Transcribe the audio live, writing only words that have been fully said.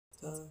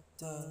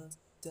As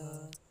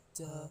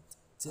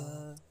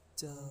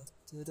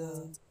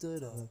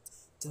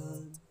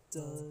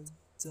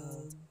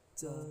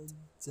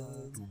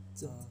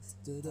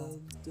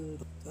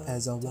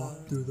I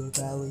walk through the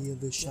valley of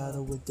the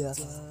shadow of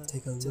death,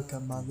 take a look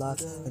at my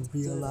life and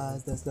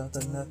realize there's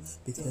nothing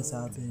left, because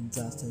I've been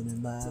drowning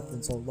in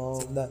laughing so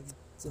long that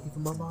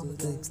even my mama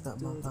thinks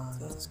that my mind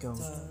is gone.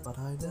 But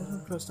I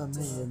never trust a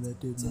man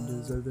that didn't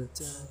deserve it.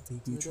 He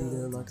be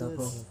treated like a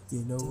punk,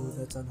 you know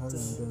that's unheard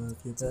of.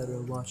 You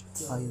better watch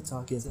how you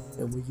talking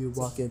and when you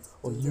walking,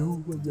 or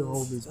you and your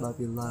homies might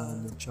be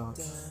lying in chalk.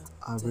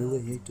 I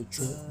really hate to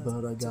trip,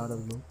 but I gotta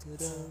look.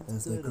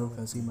 As they croak,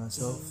 I see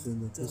myself in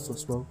the pistol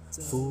smoke.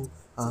 Fool,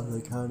 I'm the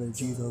kind of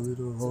G the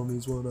little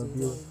homies wanna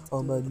be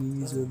on my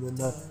knees in the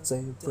night,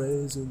 saying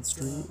praise in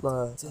street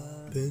lights.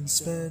 Been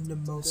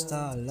spending most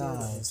our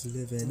lives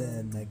living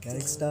in a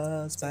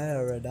gangsta's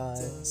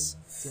paradise.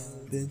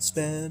 Been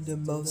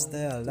spending most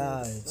their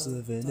lives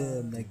living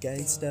in a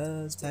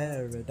gangsta's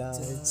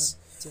paradise.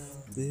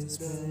 Been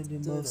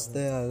spending most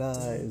their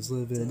lives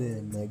living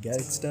in a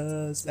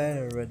gangsta's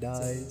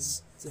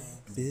paradise.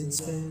 Been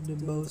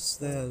spending most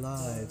their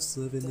lives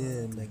living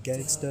in a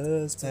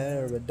gangster's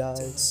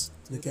paradise.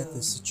 Look at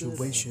the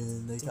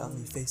situation they got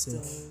me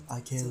facing. I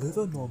can't live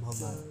a normal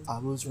life. I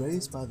was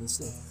raised by the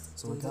slave,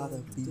 so I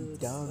gotta be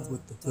down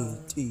with the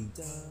hood team.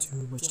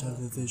 Too much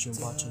television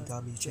watching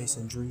got me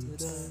chasing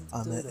dreams.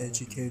 I'm an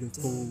educated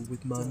fool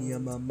with money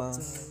on my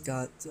mind.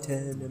 Got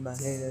 10 in my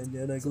hand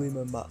and a gleam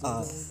in my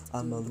eye.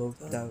 I'm a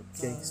loped out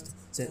gangster,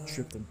 set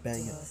trippin'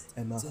 banger,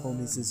 and my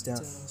homies is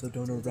down, so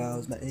don't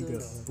arouse my anger,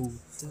 fool.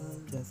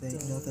 Death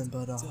ain't nothing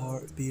but a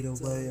heartbeat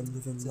away. I'm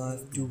living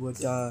life, do or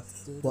die.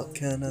 What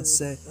can I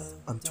say?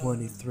 I'm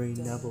 23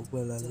 now, but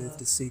will I live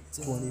to see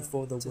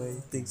 24? The way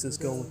things is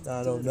going,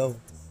 I don't know.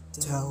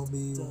 Tell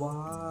me,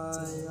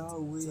 why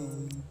are we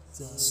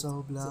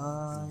so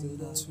blind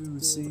to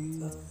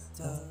see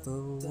that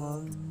the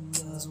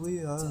ones we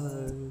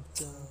heard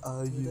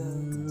are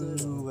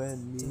you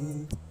and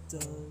me?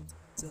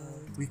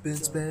 We've been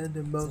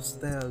spending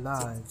most their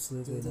lives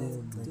living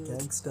in the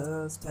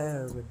gangster's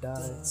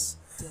paradise.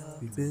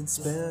 We've been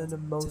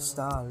spending most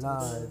our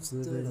lives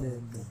living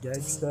in the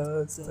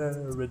gangster's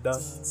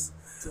paradise.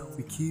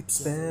 We keep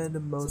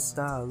spending most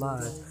our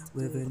lives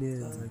living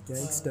in the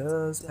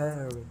gangster's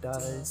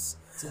paradise.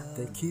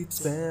 They keep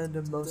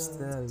spending most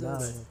their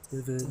lives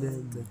living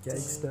in the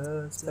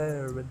gangster's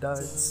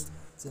paradise.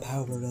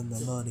 Power and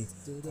the money,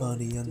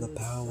 money and the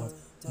power,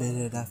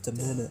 minute after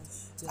minute,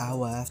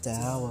 hour after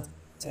hour.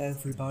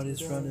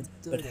 Everybody's running,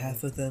 but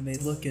half of them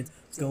ain't looking.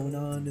 What's going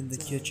on in the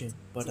kitchen,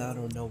 but I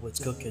don't know what's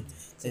cooking.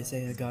 They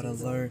say I gotta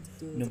learn,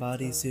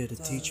 nobody's here to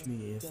teach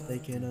me. If they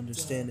can't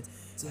understand it,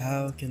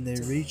 how can they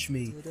reach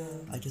me?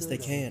 I guess they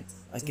can't,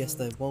 I guess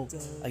they won't,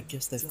 I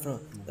guess they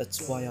front. That's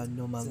why I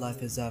know my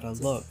life is out of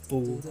luck,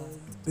 fool.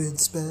 Been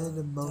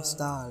spending most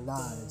our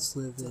lives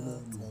living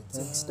in the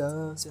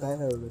gangster's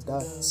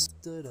paradise.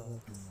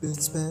 Been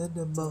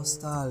spending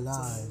most our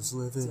lives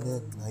living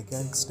in the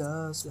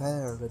gangster's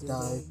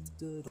paradise.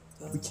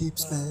 We keep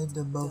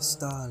spending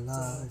most our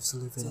lives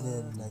living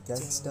in a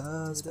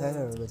gangster's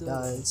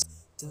paradise.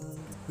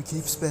 We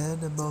keep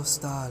spending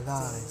most our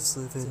lives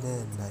living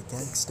in a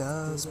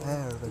gangster's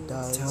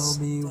paradise. Tell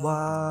me,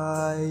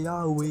 why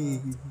are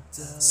we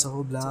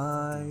so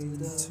blind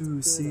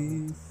to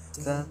see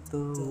that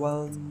the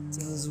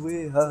ones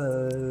we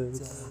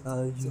heard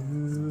are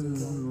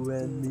you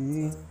and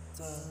me?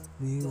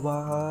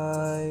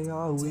 Why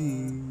are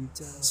we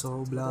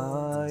so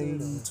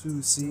blind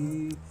to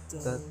see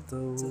that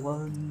the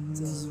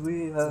ones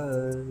we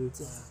heard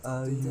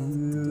are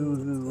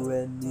you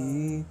and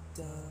me?